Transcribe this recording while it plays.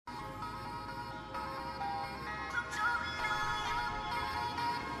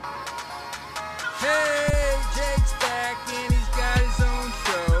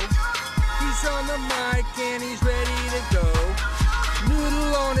and he's ready to go.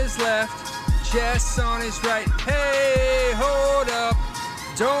 Noodle on his left, Jess on his right. Hey, hold up,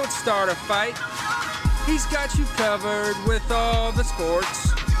 don't start a fight. He's got you covered with all the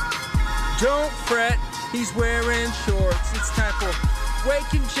sports. Don't fret, he's wearing shorts. It's time for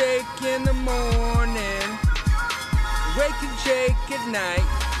Wake and Jake in the morning, Wake and Jake at night.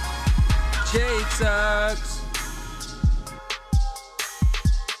 Jake sucks.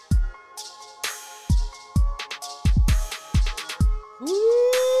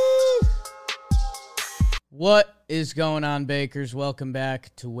 Woo! What is going on, Bakers? Welcome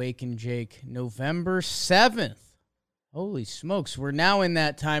back to Wake and Jake, November 7th. Holy smokes, we're now in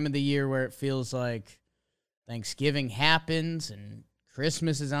that time of the year where it feels like Thanksgiving happens and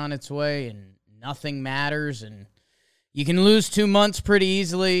Christmas is on its way and nothing matters, and you can lose 2 months pretty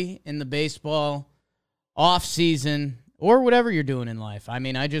easily in the baseball off season or whatever you're doing in life. I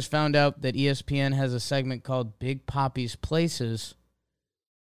mean, I just found out that ESPN has a segment called Big Papi's Places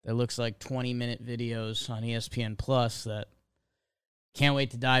that looks like 20-minute videos on ESPN Plus that can't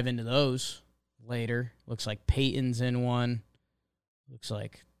wait to dive into those later. Looks like Peyton's in one. Looks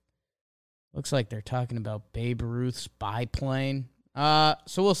like they're talking about Babe Ruth's biplane. So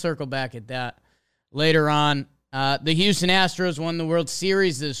we'll circle back at that later on. The Houston Astros won the World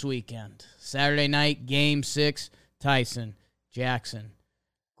Series this weekend. Saturday night, Game 6, Tyson, Jackson,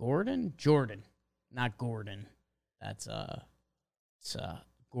 Jordan, not Gordon. That's it's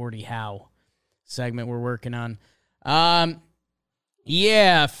Gordie Howe segment we're working on.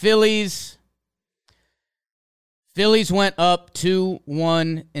 Phillies went up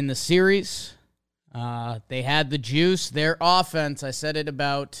 2-1 in the series. They had the juice. Their offense, I said it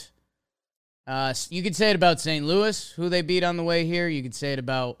about, you could say it about St. Louis, who they beat on the way here. You could say it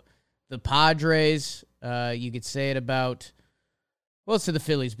about the Padres. You could say it about, so the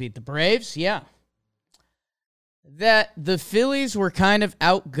Phillies beat the Braves. Yeah. That the Phillies were kind of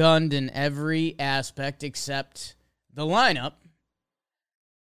outgunned in every aspect except the lineup.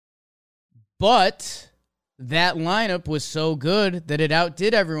 But that lineup was so good that it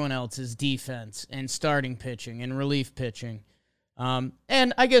outdid everyone else's defense and starting pitching and relief pitching.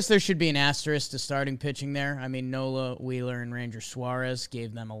 And I guess there should be an asterisk to starting pitching there. I mean, Nola, Wheeler, and Ranger Suarez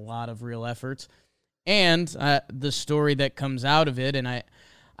gave them a lot of real efforts. And the story that comes out of it, and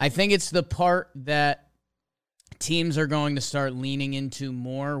I think it's the part that teams are going to start leaning into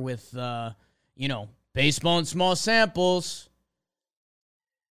more with, baseball and small samples.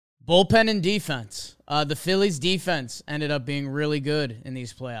 Bullpen and defense. The Phillies' defense ended up being really good in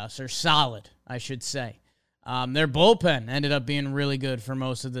these playoffs, or solid, I should say. Their bullpen ended up being really good for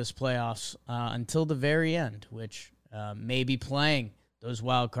most of this playoffs until the very end, which may be playing those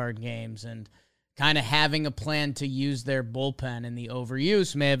wild card games and kind of having a plan to use their bullpen, and the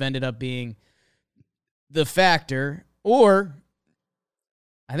overuse may have ended up being the factor, or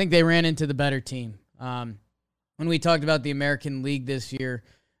I think they ran into the better team. When we talked about the American League this year,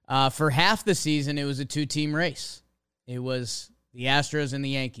 for half the season, it was a two-team race. It was the Astros and the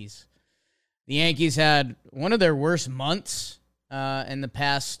Yankees. The Yankees had one of their worst months in the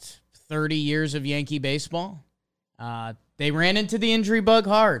past 30 years of Yankee baseball. They ran into the injury bug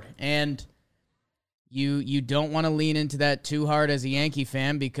hard, and you don't want to lean into that too hard as a Yankee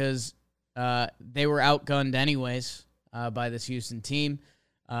fan because they were outgunned anyways by this Houston team.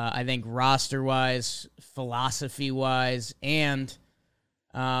 I think roster-wise, philosophy-wise, and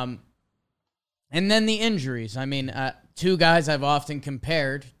then the injuries. I mean, two guys I've often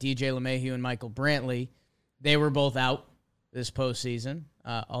compared, DJ LeMahieu and Michael Brantley, they were both out this postseason.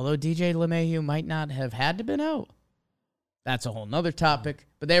 Although DJ LeMahieu might not have had to been out. That's a whole nother topic.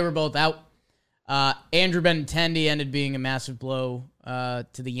 But they were both out. Andrew Benintendi ended up being a massive blow to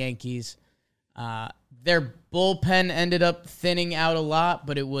the Yankees. Their bullpen ended up thinning out a lot,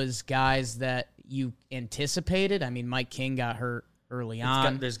 but it was guys that you anticipated. I mean, Mike King got hurt early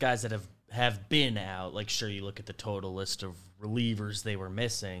on. There's guys that have been out. Like, sure, you look at the total list of relievers they were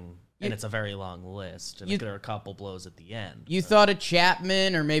missing, and it's a very long list. And there are a couple blows at the end. You thought a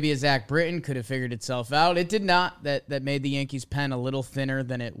Chapman or maybe a Zach Britton could have figured itself out. It did not. That made the Yankees' pen a little thinner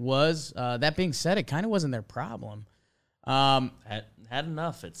than it was. That being said, it kind of wasn't their problem. Had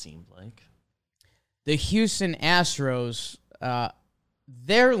enough, it seemed like. The Houston Astros,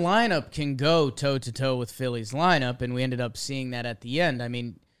 their lineup can go toe-to-toe with Philly's lineup, and we ended up seeing that at the end. I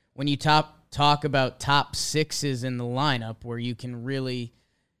mean, when you talk about top sixes in the lineup where you can really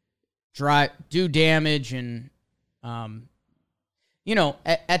do damage and, at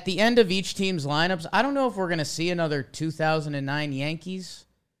the end of each team's lineups, I don't know if we're going to see another 2009 Yankees,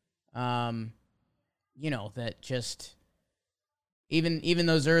 that just even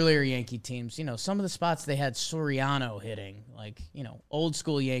those earlier Yankee teams, some of the spots they had Soriano hitting, old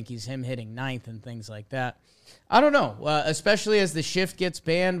school Yankees, him hitting ninth and things like that. I don't know, especially as the shift gets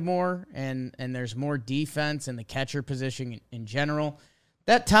banned more and there's more defense and the catcher position in general.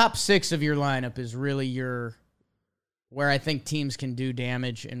 That top six of your lineup is really where I think teams can do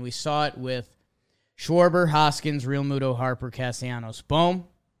damage, and we saw it with Schwarber, Hoskins, Realmuto, Harper, Castellanos. Boom.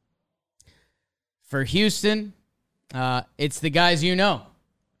 For Houston, it's the guys you know.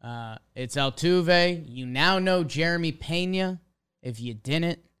 It's Altuve. You now know Jeremy Pena, if you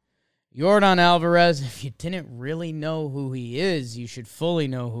didn't. Yordan Alvarez, if you didn't really know who he is, you should fully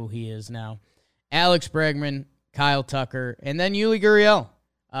know who he is now. Alex Bregman, Kyle Tucker, and then Yuli Gurriel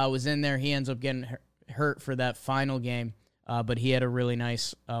was in there. He ends up getting hurt for that final game, but he had a really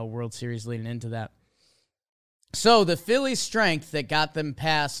nice World Series leading into that. So the Phillies' strength that got them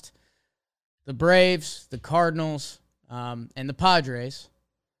past the Braves, the Cardinals, and the Padres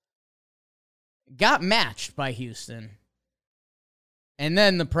got matched by Houston. And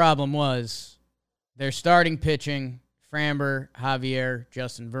then the problem was their starting pitching, Framber, Javier,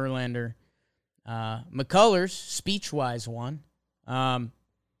 Justin Verlander. McCullers, speech-wise, won.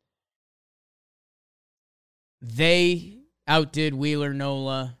 They outdid Wheeler,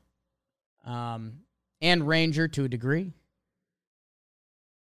 Nola, and Ranger to a degree.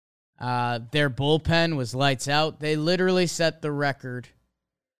 Their bullpen was lights out. They literally set the record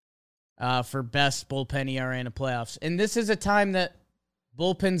for best bullpen ERA in the playoffs. And this is a time that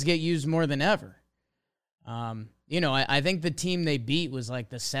bullpens get used more than ever. I think the team they beat was like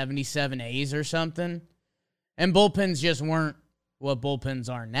the 77 A's or something. And bullpens just weren't what bullpens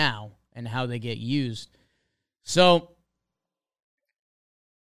are now and how they get used. So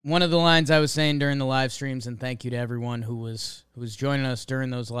one of the lines I was saying during the live streams, and thank you to everyone who was joining us during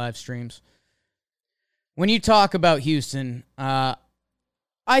those live streams. When you talk about Houston, I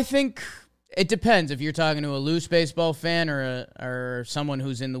think it depends if you're talking to a loose baseball fan or someone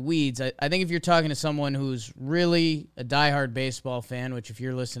who's in the weeds. I think if you're talking to someone who's really a diehard baseball fan, which if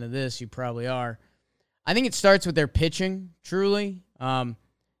you're listening to this, you probably are, I think it starts with their pitching, truly.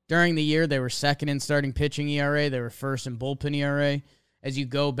 During the year, they were second in starting pitching ERA. They were first in bullpen ERA. As you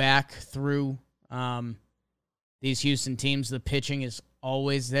go back through these Houston teams, the pitching is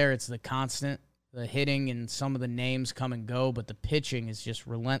always there. It's the constant. The hitting and some of the names come and go, but the pitching is just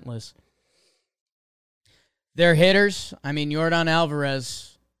relentless. Their hitters, Yordan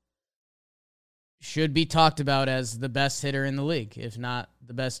Alvarez should be talked about as the best hitter in the league, if not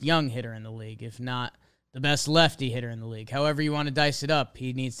the best young hitter in the league, if not the best lefty hitter in the league. However you want to dice it up,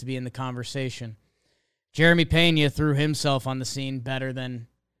 he needs to be in the conversation. Jeremy Pena threw himself on the scene better than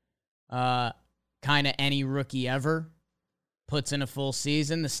kind of any rookie ever. Puts in a full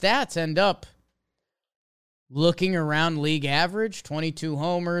season. The stats end up looking around league average, 22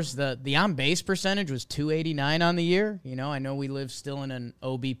 homers. The on-base percentage was .289 on the year. I know we live still in an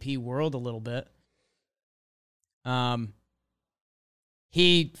OBP world a little bit.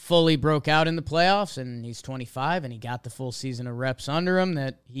 He fully broke out in the playoffs, and he's 25, and he got the full season of reps under him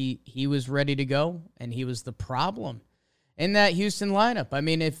that he was ready to go, and he was the problem in that Houston lineup.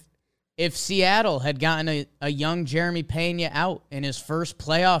 If Seattle had gotten a young Jeremy Pena out in his first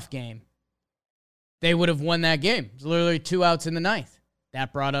playoff game, they would have won that game. It's literally 2 outs in the ninth.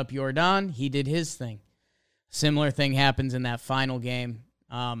 That brought up Yordan. He did his thing. Similar thing happens in that final game.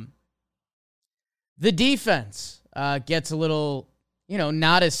 The defense gets a little,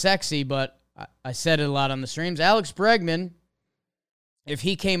 not as sexy, but I said it a lot on the streams. Alex Bregman, if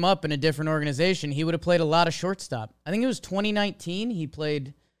he came up in a different organization, he would have played a lot of shortstop. I think it was 2019. He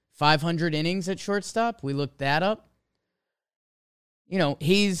played 500 innings at shortstop. We looked that up.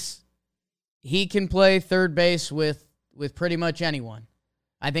 He can play third base with pretty much anyone.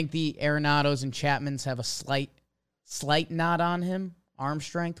 I think the Arenados and Chapmans have a slight nod on him, arm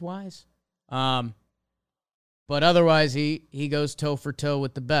strength-wise. But otherwise, he goes toe for toe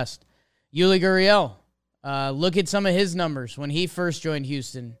with the best. Yuli Gurriel, look at some of his numbers. When he first joined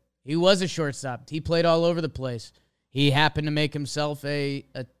Houston, he was a shortstop. He played all over the place. He happened to make himself a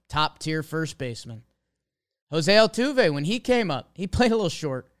top-tier first baseman. Jose Altuve, when he came up, he played a little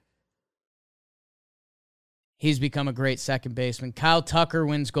short. He's become a great second baseman. Kyle Tucker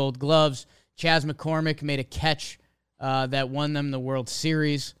wins Gold Gloves. Chas McCormick made a catch that won them the World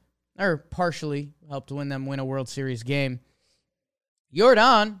Series, or partially helped win a World Series game.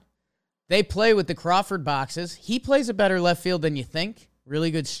 Yordan, they play with the Crawford boxes. He plays a better left field than you think. Really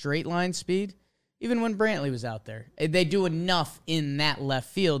good straight line speed, even when Brantley was out there. They do enough in that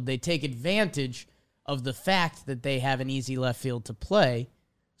left field. They take advantage of the fact that they have an easy left field to play,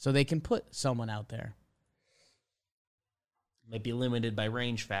 so they can put someone out there. might be limited by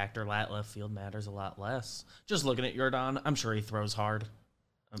range factor. Left field matters a lot less. Just looking at Jordan, I'm sure he throws hard.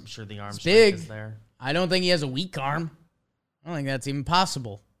 I'm sure the arm strength is there. I don't think he has a weak arm. I don't think that's even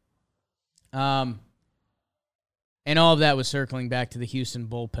possible. And all of that was circling back to the Houston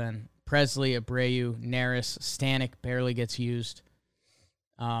bullpen. Presley, Abreu, Neris, Stanek barely gets used.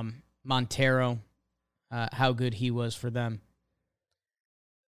 Montero, how good he was for them.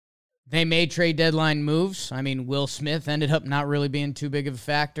 They made trade deadline moves. I mean, Will Smith ended up not really being too big of a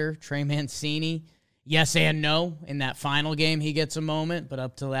factor. Trey Mancini, yes and no. In that final game, he gets a moment, but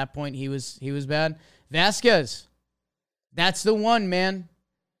up to that point, he was bad. Vasquez, that's the one, man.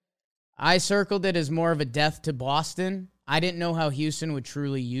 I circled it as more of a death to Boston. I didn't know how Houston would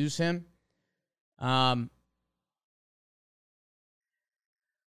truly use him.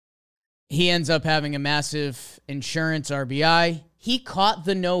 He ends up having a massive insurance RBI. He caught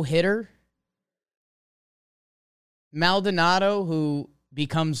the no-hitter. Maldonado, who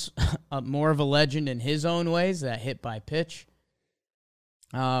becomes more of a legend in his own ways, that hit by pitch.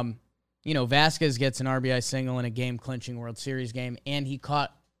 Vasquez gets an RBI single in a game-clinching World Series game, and he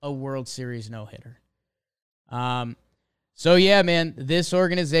caught a World Series no-hitter. So, yeah, man, this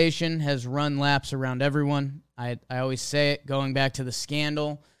organization has run laps around everyone. I always say it, going back to the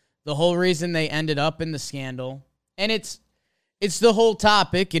scandal. The whole reason they ended up in the scandal, and it's the whole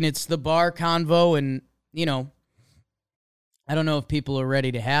topic, and it's the bar convo, and, I don't know if people are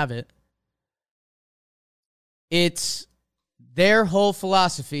ready to have it. It's their whole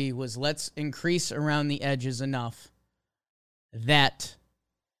philosophy was let's increase around the edges enough that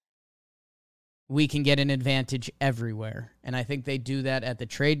we can get an advantage everywhere. And I think they do that at the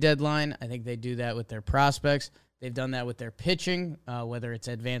trade deadline. I think they do that with their prospects. They've done that with their pitching, whether it's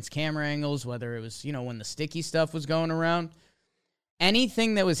advanced camera angles, whether it was, when the sticky stuff was going around.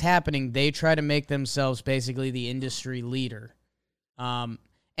 Anything that was happening, they try to make themselves basically the industry leader. And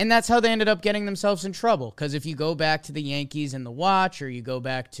that's how they ended up getting themselves in trouble. Because if you go back to the Yankees and the watch, or you go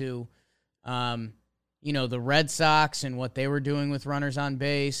back to, the Red Sox and what they were doing with runners on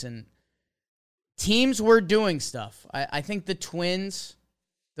base, and teams were doing stuff. I think the Twins,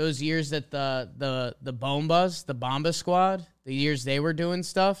 those years that the Bomba squad, the years they were doing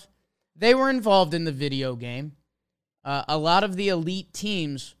stuff, they were involved in the video game. A lot of the elite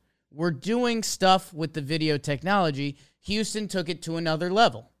teams were doing stuff with the video technology. Houston took it to another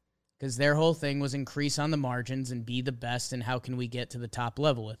level because their whole thing was increase on the margins and be the best, and how can we get to the top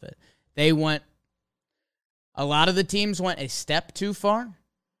level with it. A lot of the teams went a step too far.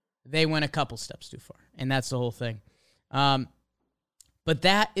 They went a couple steps too far, and that's the whole thing. But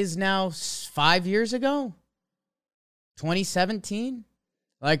that is now 5 years ago, 2017.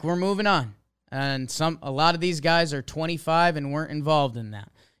 Like, we're moving on. And a lot of these guys are 25 and weren't involved in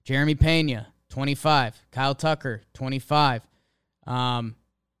that. Jeremy Pena, 25. Kyle Tucker, 25.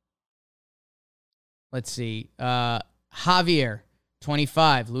 Let's see. Javier,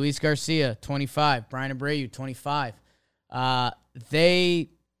 25. Luis Garcia, 25. Brian Abreu, 25. They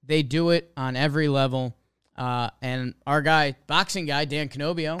do it on every level. And our guy, boxing guy, Dan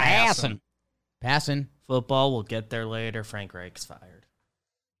Canobio. Passing. Football, we'll get there later. Frank Reich's fired.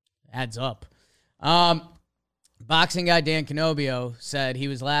 Adds up. Boxing guy Dan Canobio said he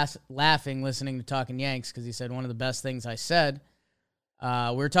was laughing listening to Talking Yanks because he said one of the best things I said, we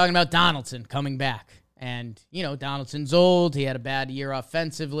were talking about Donaldson coming back. And, Donaldson's old. He had a bad year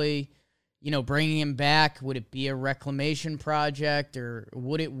offensively. Bringing him back, would it be a reclamation project or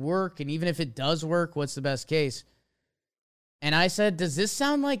would it work? And even if it does work, what's the best case? And I said, does this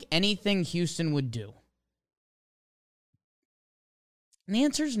sound like anything Houston would do? And the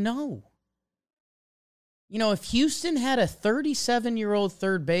answer is no. If Houston had a 37-year-old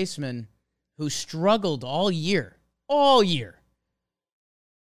third baseman who struggled all year,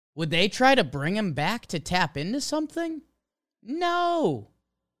 would they try to bring him back to tap into something? No.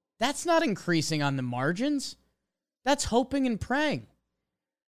 That's not increasing on the margins. That's hoping and praying.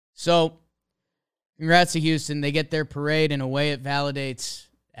 So, congrats to Houston. They get their parade. In a way, it validates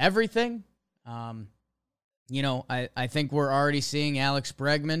everything. I think we're already seeing Alex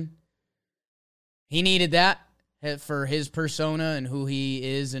Bregman. He needed that for his persona and who he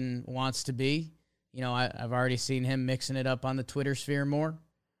is and wants to be. I've already seen him mixing it up on the Twitter sphere more.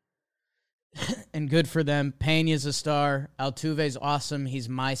 And good for them. Pena's a star. Altuve's awesome. He's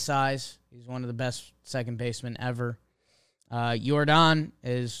my size. He's one of the best second basemen ever. Jordan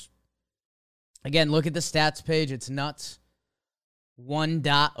is, again, look at the stats page. It's nuts. 1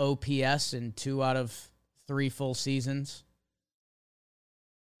 OPS in 2 out of 3 full seasons.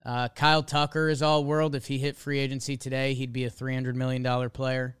 Kyle Tucker is all world. If he hit free agency today, he'd be a $300 million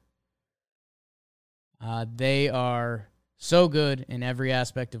player. They are so good in every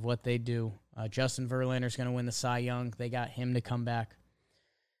aspect of what they do. Justin Verlander's going to win the Cy Young. They got him to come back.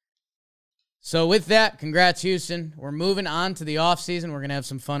 So with that, congrats, Houston. We're moving on to the offseason. We're going to have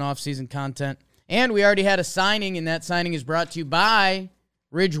some fun offseason content. And we already had a signing, and that signing is brought to you by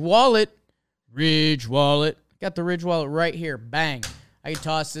Ridge Wallet. Ridge Wallet. Got the Ridge Wallet right here. Bang. I can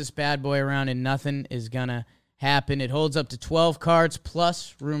toss this bad boy around, and nothing is going to happen. It holds up to 12 cards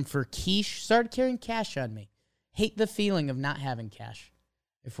plus room for quiche. Started carrying cash on me. Hate the feeling of not having cash.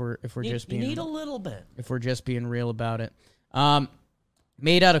 If we're just being, you need a little bit. If we're just being real about it.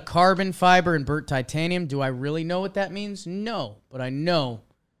 Made out of carbon fiber and burnt titanium. Do I really know what that means? No, but I know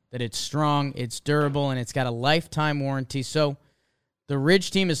that it's strong, it's durable, and it's got a lifetime warranty. So the Ridge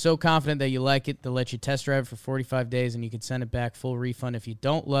team is so confident that you like it, they'll let you test drive it for 45 days, and you can send it back, full refund if you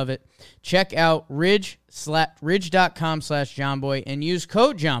don't love it. Check out ridge.com/JohnBoy and use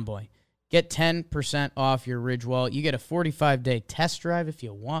code JohnBoy. Get 10% off your Ridge wallet. You get a 45-day test drive if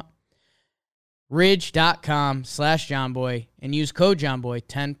you want. Ridge.com/JohnBoy and use code JohnBoy,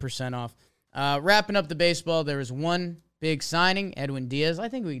 10% off. Wrapping up the baseball, there was one big signing, Edwin Diaz. I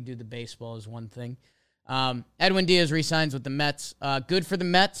think we could do the baseball as one thing. Edwin Diaz re-signs with the Mets. Good for the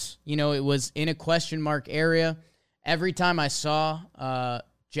Mets. You know, it was in a question mark area. Every time I saw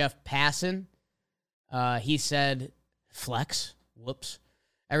Jeff Passan, he said, flex. Whoops.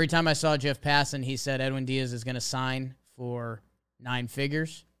 Every time I saw Jeff Passan, he said Edwin Diaz is going to sign for 9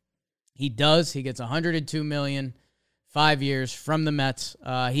 figures. He does. He gets $102 million, 5 years from the Mets.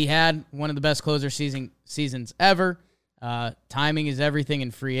 He had one of the best closer seasons ever. Timing is everything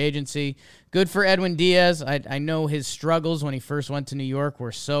in free agency. Good for Edwin Diaz. I know his struggles when he first went to New York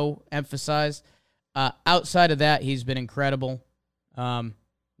were so emphasized. Outside of that, he's been incredible.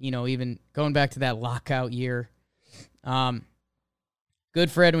 Even going back to that lockout year. Good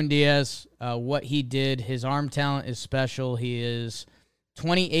for Edwin Diaz. What he did, his arm talent is special. He is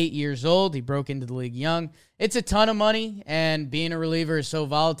 28 years old. He broke into the league young. It's a ton of money, and being a reliever is so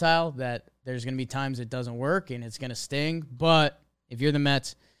volatile that there's going to be times it doesn't work, and it's going to sting. But if you're the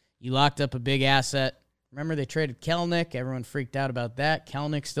Mets, you locked up a big asset. Remember, they traded Kelenic. Everyone freaked out about that.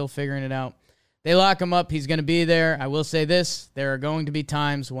 Kelenic's still figuring it out. They lock him up. He's going to be there. I will say this. There are going to be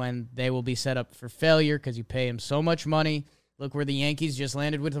times when they will be set up for failure because you pay him so much money. Look where the Yankees just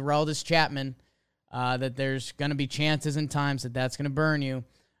landed with Aroldis Chapman. That there's going to be chances and times that that's going to burn you,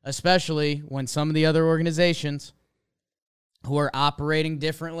 especially when some of the other organizations who are operating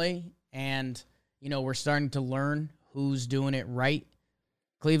differently and, we're starting to learn who's doing it right.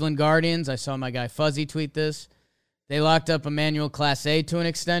 Cleveland Guardians, I saw my guy Fuzzy tweet this. They locked up Emmanuel Clase to an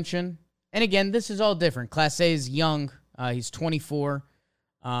extension. And again, this is all different. Clase is young. He's 24.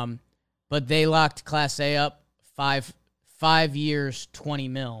 But they locked Clase up 5 years, $20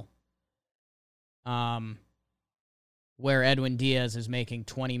 million. Where Edwin Diaz is making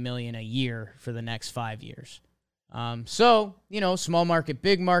 $20 million a year for the next 5 years. Small market,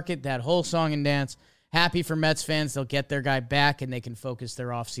 big market, that whole song and dance. Happy for Mets fans. They'll get their guy back and they can focus their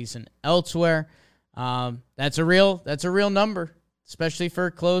offseason elsewhere. That's a real number, especially for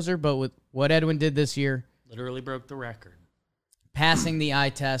a closer, but with what Edwin did this year. Literally broke the record. Passing the eye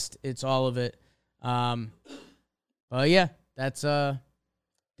test, it's all of it. But yeah, that's the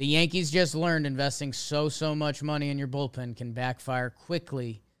Yankees just learned investing so much money in your bullpen can backfire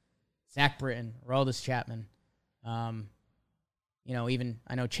quickly. Zach Britton, Aroldis Chapman. Even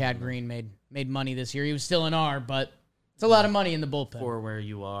I know Chad Green made money this year. He was still an R, but it's a lot of money in the bullpen. For where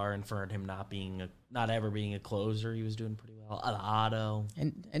you are, and for him not ever being a closer, he was doing pretty well. Otto.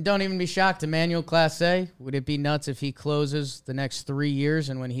 And don't even be shocked, Emmanuel Clase. Would it be nuts if he closes the next 3 years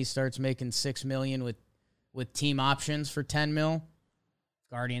and when he starts making $6 million with team options for $10 million?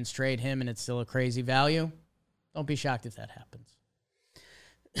 Guardians trade him, and it's still a crazy value. Don't be shocked if that happens.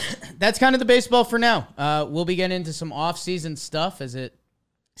 That's kind of the baseball for now. We'll be getting into some off-season stuff as it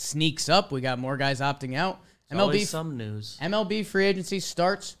sneaks up. We got more guys opting out. Always some news. MLB free agency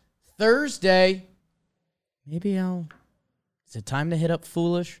starts Thursday. Maybe is it time to hit up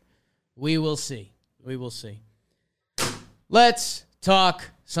Foolish? We will see. Let's talk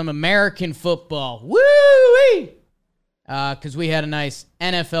some American football. Woo-wee! Because we had a nice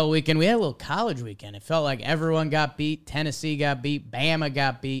NFL weekend. We had a little college weekend. It felt like everyone got beat. Tennessee got beat. Bama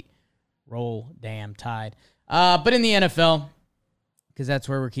got beat. Roll damn Tide. But in the NFL, because that's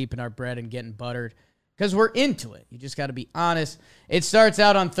where we're keeping our bread and getting buttered, because we're into it. You just got to be honest. It starts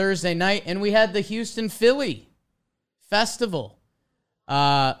out on Thursday night, and we had the Houston Philly Festival,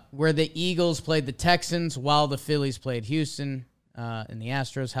 where the Eagles played the Texans while the Phillies played Houston and the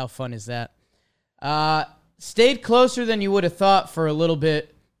Astros. How fun is that? Stayed closer than you would have thought for a little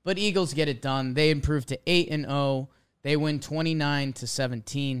bit, but Eagles get it done. They improved to 8-0. They win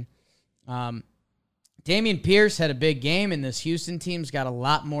 29-17. Dameon Pierce had a big game, and this Houston team's got a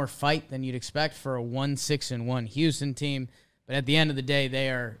lot more fight than you'd expect for a 1-6-1 Houston team. But at the end of the day, they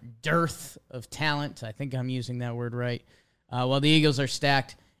are dearth of talent. I think I'm using that word right. While the Eagles are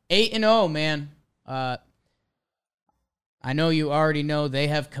stacked 8-0, man. I know you already know they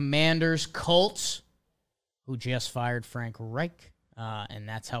have Commanders, Colts, who just fired Frank Reich. And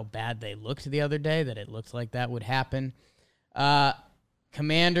that's how bad they looked the other day, that it looked like that would happen.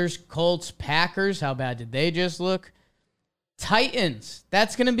 Commanders, Colts, Packers, how bad did they just look? Titans,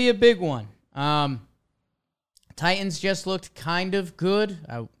 that's going to be a big one. Titans just looked kind of good.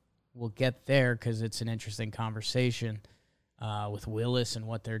 We'll get there because it's an interesting conversation with Willis and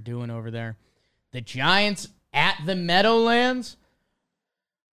what they're doing over there. The Giants at the Meadowlands,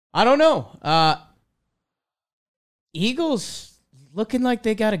 I don't know. Eagles looking like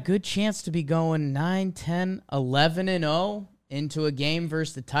they got a good chance to be going 9, 10, 11-0 into a game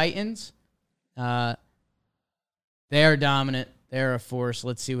versus the Titans. They are dominant. They're a force.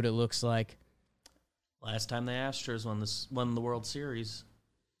 Let's see what it looks like. Last time the Astros won the World Series,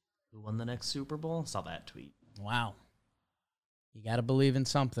 who won the next Super Bowl? Saw that tweet. Wow. You got to believe in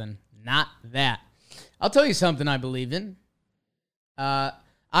something. Not that. I'll tell you something I believe in.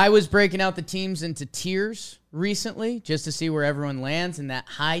 I was breaking out the teams into tiers recently just to see where everyone lands, and that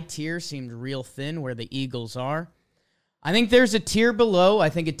high tier seemed real thin where the Eagles are. I think there's a tier below. I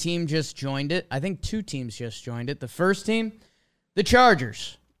think a team just joined it. I think 2 teams just joined it. The first team, the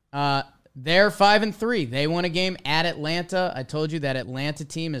Chargers. They're 5-3. They won a game at Atlanta. I told you that Atlanta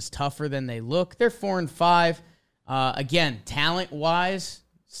team is tougher than they look. They're 4-5. Again, talent-wise,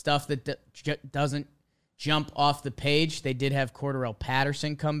 stuff that doesn't jump off the page. They did have Cordarrelle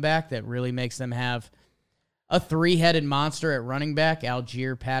Patterson come back. That really makes them have a 3-headed monster at running back,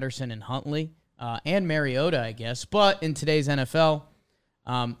 Algier, Patterson, and Huntley, and Mariota, I guess. But in today's NFL,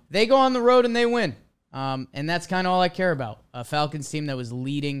 they go on the road and they win. And that's kind of all I care about. A Falcons team that was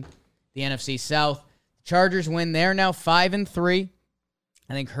leading the NFC South. Chargers win. They're now 5-3.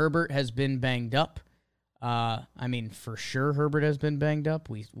 I think Herbert has been banged up. For sure Herbert has been banged up.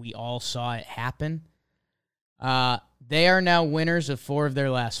 We all saw it happen. They are now winners of 4 of their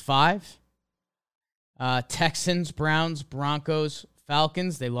last 5. Texans, Browns, Broncos,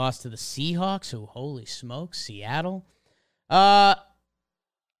 Falcons. They lost to the Seahawks, who, holy smokes, Seattle. I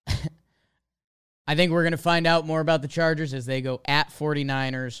think we're going to find out more about the Chargers as they go at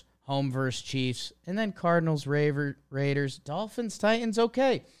 49ers, home versus Chiefs, and then Cardinals, Raiders, Dolphins, Titans.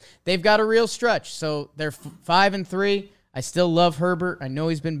 Okay, they've got a real stretch. So they're 5-3. I still love Herbert. I know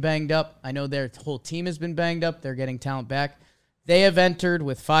he's been banged up. I know their whole team has been banged up. They're getting talent back. They have entered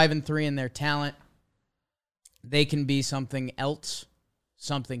with 5-3 in their talent. They can be something else,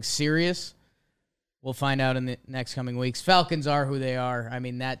 something serious. We'll find out in the next coming weeks. Falcons are who they are. I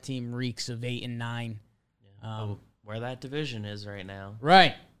mean, that team reeks of 8-9. Where that division is right now.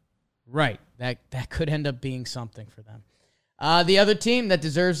 Right. That could end up being something for them. The other team that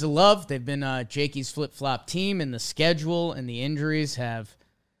deserves the love, they've been Jakey's flip-flop team, and the schedule and the injuries have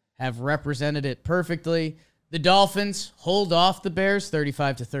represented it perfectly. The Dolphins hold off the Bears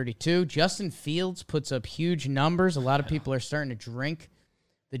 35-32. Justin Fields puts up huge numbers. A lot of people are starting to drink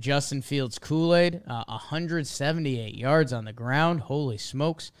the Justin Fields Kool-Aid. 178 yards on the ground. Holy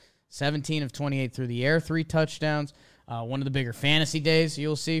smokes. 17 of 28 through the air, 3 touchdowns. One of the bigger fantasy days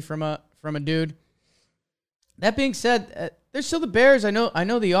you'll see from a dude. That being said, they're still the Bears. I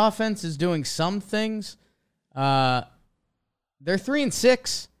know the offense is doing some things. They're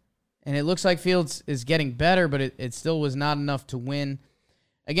 3-6, and it looks like Fields is getting better, but it still was not enough to win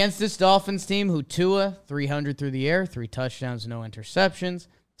against this Dolphins team, who Tua, 300 through the air, 3 touchdowns, no interceptions.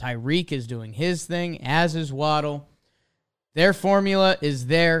 Tyreek is doing his thing, as is Waddle. Their formula is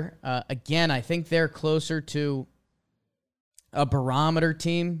there. Again, I think they're closer to a barometer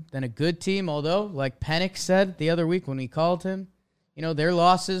team than a good team, although, like Penix said the other week when we called him, their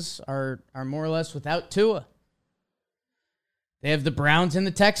losses are more or less without Tua. They have the Browns and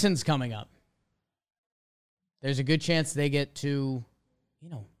the Texans coming up. There's a good chance they get to,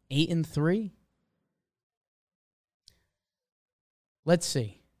 8-3. Let's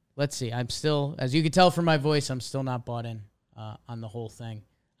see. I'm still, as you can tell from my voice, I'm still not bought in on the whole thing.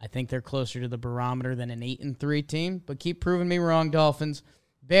 I think they're closer to the barometer than an 8-3 team, but keep proving me wrong, Dolphins.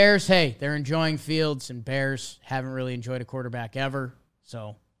 Bears, hey, they're enjoying Fields, and Bears haven't really enjoyed a quarterback ever,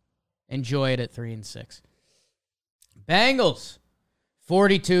 so enjoy it at 3-6. Bengals,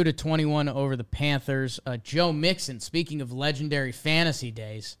 42-21 over the Panthers. Joe Mixon, speaking of legendary fantasy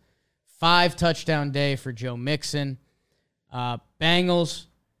days, 5-touchdown day for Joe Mixon. Bengals,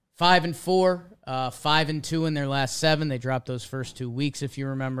 5-4. 5-2 in their last 7. They dropped those first 2 weeks, if you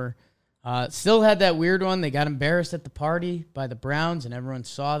remember. Still had that weird one. They got embarrassed at the party by the Browns, and everyone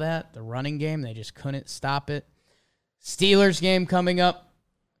saw that. The running game, they just couldn't stop it. Steelers game coming up.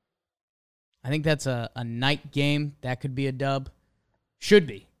 I think that's a night game. That could be a dub. Should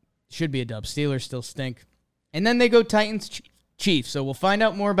be a dub. Steelers still stink. And then they go Titans-Chiefs. So we'll find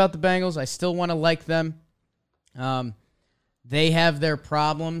out more about the Bengals. I still want to like them. They have their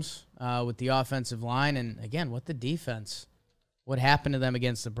problems with the offensive line. And, again, what the defense? What happened to them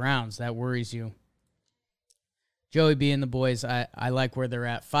against the Browns? That worries you. Joey B and the boys, I like where they're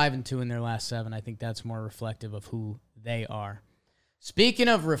at. 5-2 in their last 7. I think that's more reflective of who they are. Speaking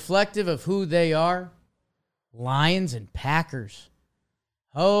of reflective of who they are, Lions and Packers.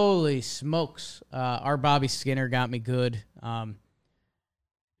 Holy smokes. Our Bobby Skinner got me good.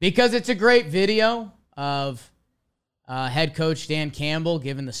 Because it's a great video of head coach Dan Campbell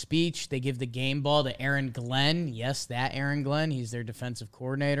giving the speech. They give the game ball to Aaron Glenn. Yes, that Aaron Glenn. He's their defensive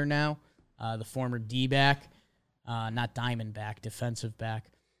coordinator now. The former D-back. Not Diamondback, defensive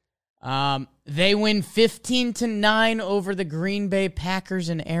back. They win 15-9 over the Green Bay Packers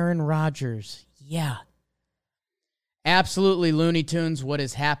and Aaron Rodgers. Yeah. Absolutely Looney Tunes what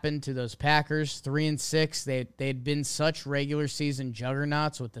has happened to those Packers. 3-6. They'd been such regular season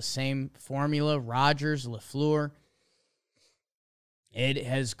juggernauts with the same formula. Rodgers, LaFleur. It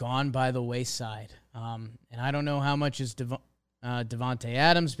has gone by the wayside. And I don't know how much is Devontae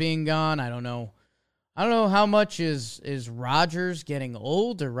Adams being gone. I don't know how much is Rodgers getting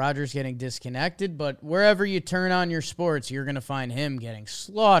old or Rodgers getting disconnected, but wherever you turn on your sports, you're going to find him getting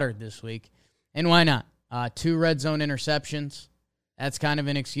slaughtered this week. And why not? 2 red zone interceptions. That's kind of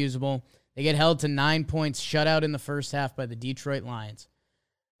inexcusable. They get held to 9 points, shut out in the first half by the Detroit Lions.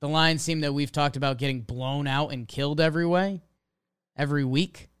 The Lions team that we've talked about getting blown out and killed every week. Here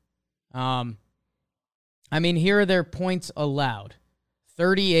are their points allowed.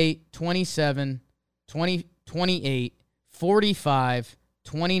 38, 27, 20, 28, 45,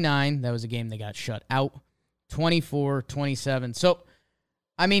 29. That was a game they got shut out. 24, 27. So,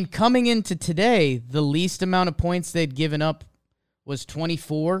 coming into today, the least amount of points they'd given up was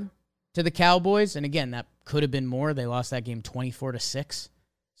 24 to the Cowboys. And again, that could have been more. They lost that game 24-6.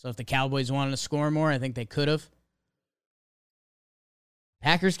 So if the Cowboys wanted to score more, I think they could have.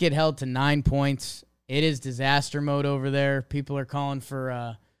 Packers get held to 9 points. It is disaster mode over there. People are calling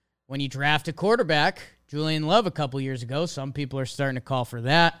for when you draft a quarterback, Julian Love a couple years ago. Some people are starting to call for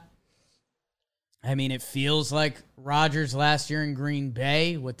that. It feels like Rodgers last year in Green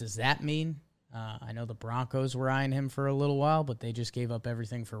Bay. What does that mean? I know the Broncos were eyeing him for a little while, but they just gave up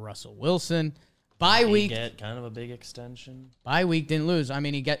everything for Russell Wilson. Bye week. Get kind of a big extension. Bye week, didn't lose.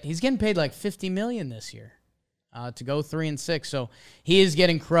 He's getting paid like $50 million this year to go 3-6. So he is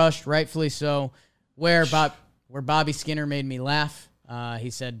getting crushed, rightfully so. Where Bobby Skinner made me laugh. He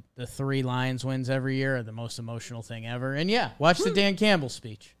said the 3 Lions wins every year are the most emotional thing ever. And yeah, watch the Dan Campbell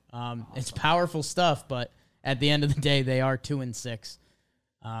speech. It's powerful stuff, but at the end of the day, they are 2-6.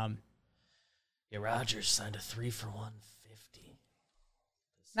 Rodgers signed a 3 for $150.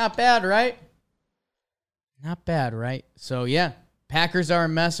 Not bad, right? Not bad, right? So yeah, Packers are a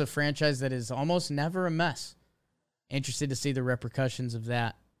mess, a franchise that is almost never a mess. Interested to see the repercussions of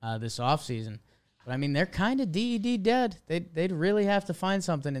that this offseason. But they're kind of DED dead. They'd really have to find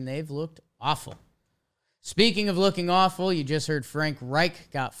something, and they've looked awful. Speaking of looking awful, you just heard Frank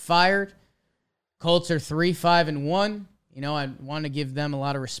Reich got fired. Colts are 3-5-1. I want to give them a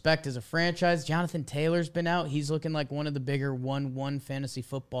lot of respect as a franchise. Jonathan Taylor's been out. He's looking like one of the bigger 1-1 fantasy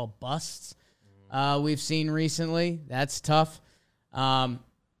football busts we've seen recently. That's tough. And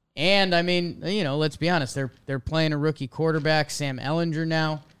let's be honest. They're playing a rookie quarterback, Sam Ehlinger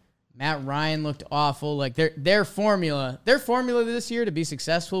now. Matt Ryan looked awful. Like their formula this year to be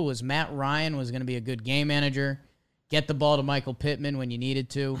successful was Matt Ryan was going to be a good game manager, get the ball to Michael Pittman when you needed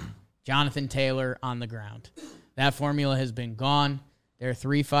to, Jonathan Taylor on the ground. That formula has been gone. They're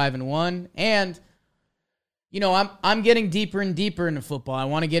 3-5-1, and I'm getting deeper and deeper into football. I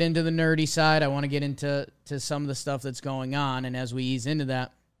want to get into the nerdy side. I want to get into some of the stuff that's going on, and as we ease into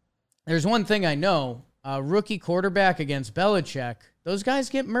that, there's one thing I know: a rookie quarterback against Belichick. Those guys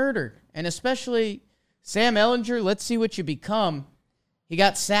get murdered, and especially Sam Ehlinger, let's see what you become. He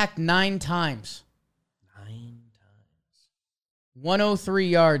got sacked 9 times. 9 times. 103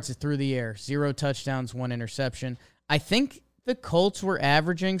 yards through the air, 0 touchdowns, 1 interception. I think the Colts were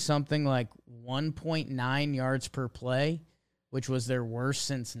averaging something like 1.9 yards per play, which was their worst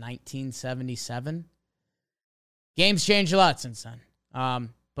since 1977. Game's changed a lot since then.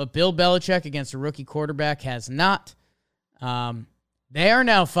 But Bill Belichick against a rookie quarterback has not. They are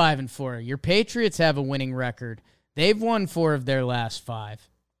now 5-4. Your Patriots have a winning record. They've won 4 of their last 5.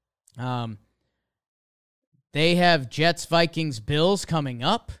 They have Jets, Vikings, Bills coming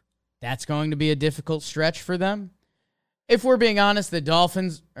up. That's going to be a difficult stretch for them. If we're being honest,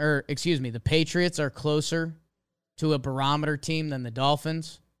 the Patriots are closer to a barometer team than the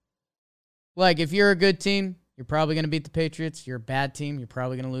Dolphins. Like, if you're a good team, you're probably going to beat the Patriots. You're a bad team, you're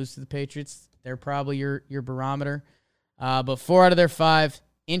probably going to lose to the Patriots. They're probably your barometer. But 4 out of their 5,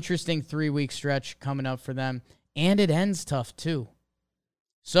 interesting 3-week stretch coming up for them. And it ends tough, too.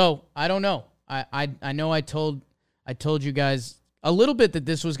 So, I don't know. I know I told you guys a little bit that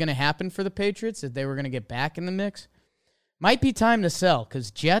this was going to happen for the Patriots, that they were going to get back in the mix. Might be time to sell, because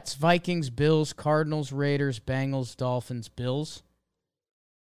Jets, Vikings, Bills, Cardinals, Raiders, Bengals, Dolphins, Bills.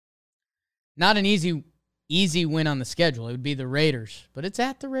 Not an easy win on the schedule. It would be the Raiders, but it's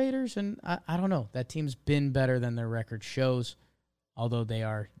at the Raiders, and I don't know. That team's been better than their record shows, although they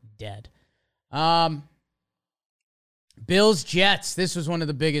are dead. Bills, Jets. This was one of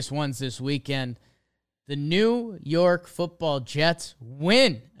the biggest ones this weekend. The New York Football Jets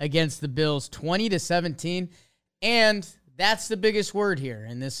win against the Bills 20-17, and that's the biggest word here,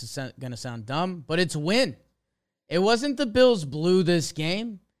 and this is going to sound dumb, but it's win. It wasn't the Bills blew this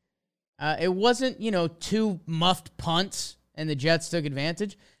game. It wasn't, 2 muffed punts and the Jets took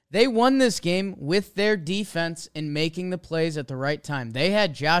advantage. They won this game with their defense and making the plays at the right time. They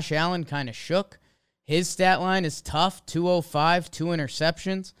had Josh Allen kind of shook. His stat line is tough, 205, 2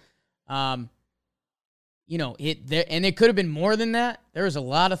 interceptions. It could have been more than that. There was a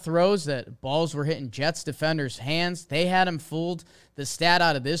lot of throws that balls were hitting Jets defenders' hands. They had them fooled. The stat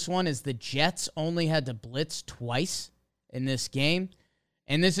out of this one is the Jets only had to blitz twice in this game.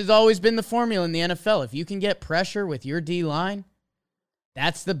 And this has always been the formula in the NFL. If you can get pressure with your D-line,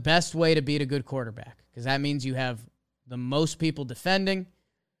 that's the best way to beat a good quarterback, because that means you have the most people defending.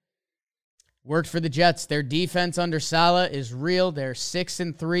 Worked for the Jets. Their defense under Saleh is real. They're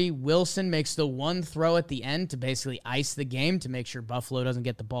 6-3. Wilson makes the one throw at the end to basically ice the game to make sure Buffalo doesn't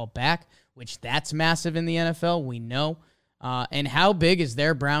get the ball back, which that's massive in the NFL. We know. And how big is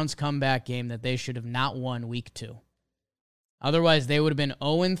their Browns comeback game that they should have not won week 2? Otherwise, they would have been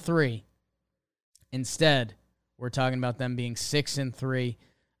 0-3. Instead, we're talking about them being 6-3.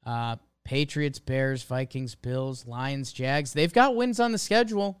 Patriots, Bears, Vikings, Bills, Lions, Jags. They've got wins on the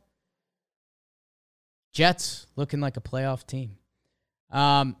schedule. Jets looking like a playoff team.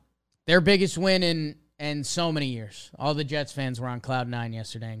 Their biggest win in so many years. All the Jets fans were on cloud 9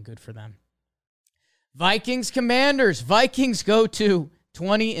 yesterday, and good for them. Vikings, Commanders. Vikings go to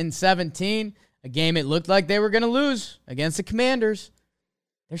 20-17. A game it looked like they were going to lose against the Commanders.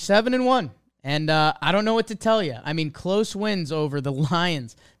 They're 7-1. And I don't know what to tell you. I mean, close wins over the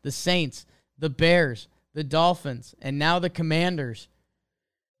Lions, the Saints, the Bears, the Dolphins, and now the Commanders.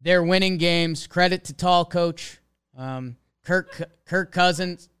 They're winning games. Credit to tall coach Kirk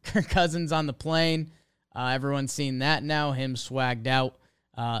Cousins. Kirk Cousins on the plane. Everyone's seen that now. Him swagged out.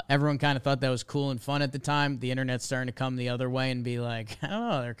 Everyone kind of thought that was cool and fun at the time. The internet's starting to come the other way and be like, I don't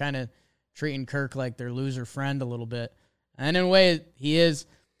know, they're kind of treating Kirk like their loser friend a little bit. And in a way, he is.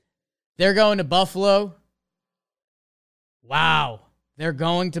 They're going to Buffalo. Wow. They're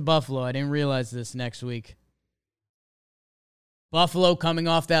going to Buffalo. I didn't realize this next week. Buffalo coming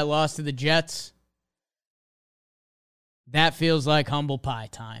off that loss to the Jets. That feels like humble pie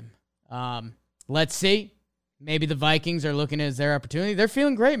time. Let's see. Maybe the Vikings are looking at their opportunity. They're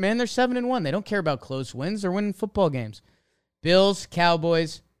feeling great, man. They're 7-1. They don't care about close wins. They're winning football games. Bills,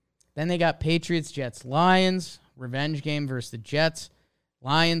 Cowboys. Then they got Patriots, Jets, Lions. Revenge game versus the Jets.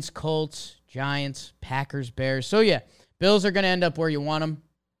 Lions, Colts, Giants, Packers, Bears. So, yeah, Bills are going to end up where you want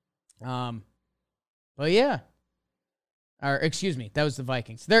them. But, yeah. Or, excuse me, that was the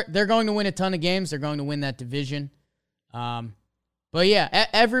Vikings. They're going to win a ton of games. They're going to win that division. But, yeah,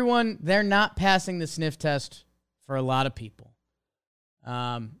 everyone, they're not passing the sniff test for a lot of people.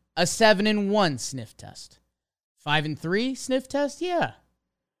 A 7-1 sniff test. 5-3 sniff test? Yeah.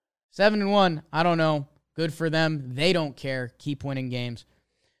 7-1, I don't know. Good for them. They don't care. Keep winning games.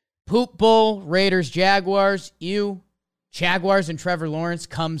 Poop Bowl, Raiders, Jaguars. Jaguars and Trevor Lawrence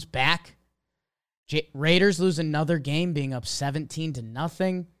comes back. Raiders lose another game, being up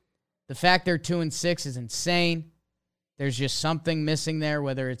 17-0. The fact they're 2-6 is insane. There's just something missing there,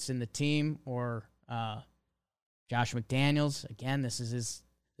 whether it's in the team or Josh McDaniels. Again, this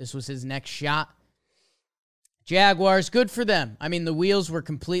was his next shot. Jaguars, good for them. I mean, the wheels were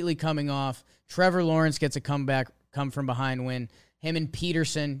completely coming off. Trevor Lawrence gets a come from behind win. Him and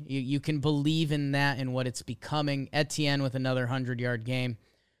Peterson, you can believe in that and what it's becoming. Etienne with another 100-yard game.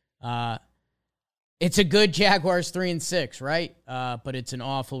 It's a good Jaguars 3-6, right? But it's an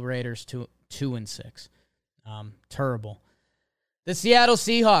awful Raiders 2-6. Terrible. The Seattle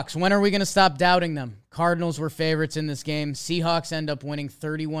Seahawks, when are we going to stop doubting them? Cardinals were favorites in this game. Seahawks end up winning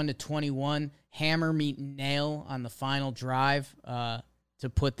 31-21. Hammer meet nail on the final drive to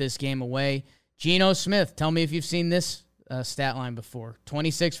put this game away. Geno Smith, tell me if you've seen this stat line before.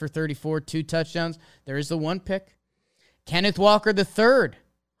 26 for 34, 2 touchdowns. There is the 1 pick. Kenneth Walker III,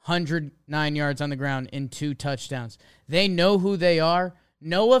 109 yards on the ground in 2 touchdowns. They know who they are.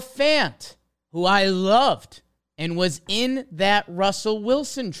 Noah Fant, who I loved and was in that Russell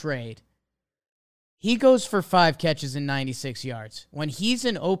Wilson trade. He goes for 5 catches and 96 yards. When he's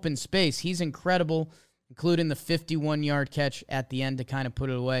in open space, he's incredible, including the 51-yard catch at the end to kind of put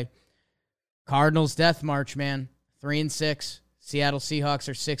it away. Cardinals death march, man. 3-6. Seattle Seahawks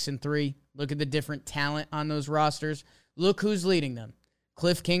are 6-3. Look at the different talent on those rosters. Look who's leading them.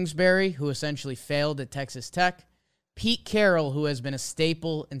 Cliff Kingsbury, who essentially failed at Texas Tech. Pete Carroll, who has been a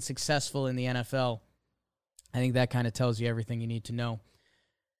staple and successful in the NFL. I think that kind of tells you everything you need to know.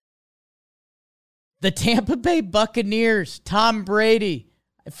 The Tampa Bay Buccaneers, Tom Brady.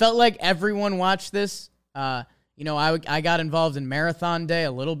 I felt like everyone watched this. I got involved in Marathon Day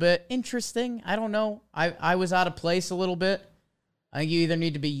a little bit. Interesting. I don't know. I was out of place a little bit. I think you either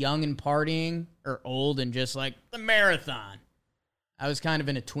need to be young and partying or old and just like the marathon. I was kind of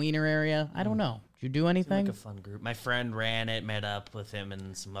in a tweener area. I don't know. Did you do anything? Like a fun group. My friend ran it, met up with him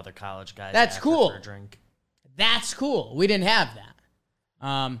and some other college guys. That's cool. For a drink. That's cool. We didn't have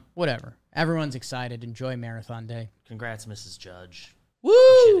that. Whatever. Everyone's excited. Enjoy Marathon Day. Congrats, Mrs. Judge. Woo!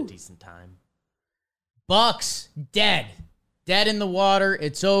 She had a decent time. Bucks, dead. Dead in the water.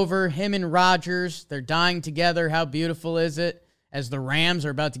 It's over. Him and Rodgers, they're dying together. How beautiful is it? As the Rams are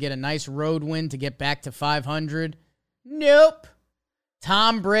about to get a nice road win to get back to 500. Nope.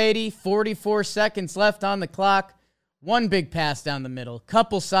 Tom Brady, 44 seconds left on the clock. 1 big pass down the middle.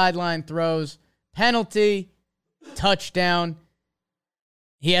 Couple sideline throws. Penalty. Touchdown.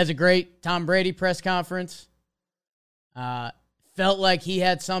 He has a great Tom Brady press conference. Felt like he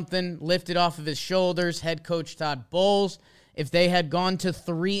had something lifted off of his shoulders. Head coach Todd Bowles. If they had gone to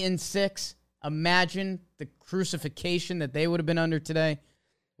 3-6, imagine the crucifixion that they would have been under today.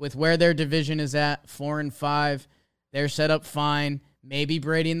 With where their division is at, 4-5. They're set up fine. Maybe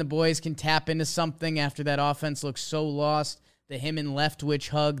Brady and the boys can tap into something after that offense looks so lost. The him and Leftwich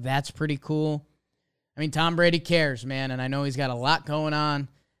hug, that's pretty cool. I mean, Tom Brady cares, man, and I know he's got a lot going on.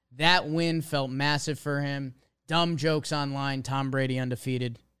 That win felt massive for him. Dumb jokes online. Tom Brady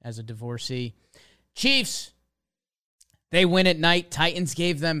undefeated as a divorcee. Chiefs, they win at night. Titans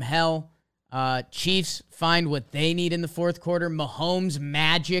gave them hell. Chiefs find what they need in the fourth quarter. Mahomes'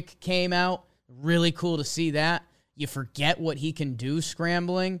 magic came out. Really cool to see that. You forget what he can do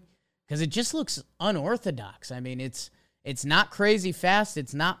scrambling because it just looks unorthodox. I mean, it's not crazy fast.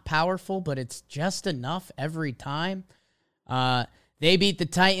 It's not powerful, but it's just enough every time. They beat the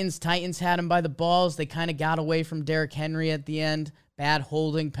Titans. Titans had them by the balls. They kind of got away from Derrick Henry at the end. Bad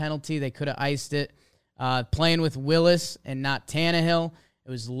holding penalty. They could have iced it. Playing with Willis and not Tannehill.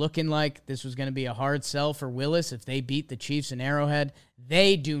 It was looking like this was going to be a hard sell for Willis if they beat the Chiefs in Arrowhead.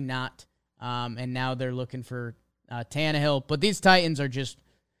 They do not. And now they're looking for Tannehill. But these Titans are just...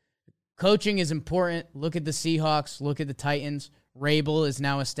 Coaching is important. Look at the Seahawks. Look at the Titans. Rabel is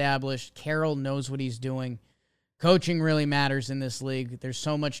now established. Carroll knows what he's doing. Coaching really matters in this league. There's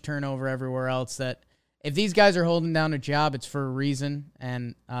so much turnover everywhere else that if these guys are holding down a job, it's for a reason.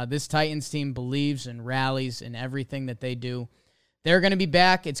 And this Titans team believes and rallies in everything that they do. They're going to be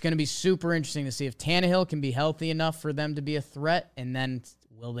back. It's going to be super interesting to see if Tannehill can be healthy enough for them to be a threat. And then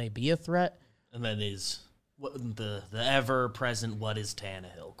will they be a threat? And that is the ever-present what is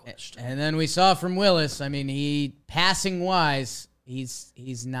Tannehill question. And then we saw from Willis, I mean, he passing-wise,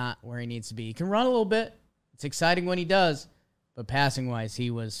 he's not where he needs to be. He can run a little bit. It's exciting when he does. But passing-wise, he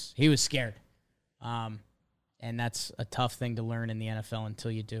was scared. And that's a tough thing to learn in the NFL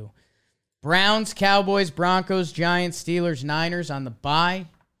until you do. Browns, Cowboys, Broncos, Giants, Steelers, Niners on the bye.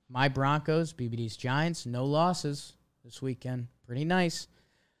 My Broncos, BBD's Giants, no losses this weekend. Pretty nice.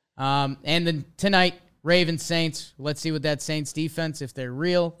 And then tonight, Ravens, Saints. Let's see what that Saints defense, if they're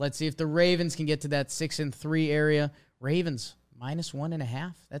real. Let's see if the Ravens can get to that 6-3 area. Ravens,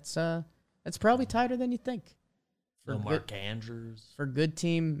 -1.5. That's probably tighter than you think. For Mark Andrews. For good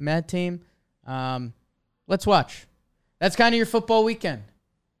team, Met team. Let's watch. That's kind of your football weekend.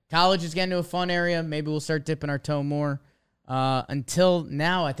 College is getting to a fun area. Maybe we'll start dipping our toe more. Until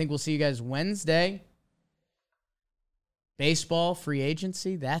now, I think we'll see you guys Wednesday. Baseball, free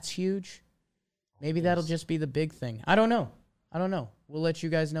agency, that's huge. Maybe that'll just be the big thing. I don't know. we'll let you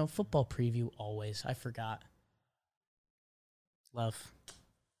guys know. Football preview always. I forgot. Love.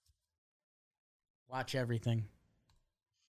 Watch everything.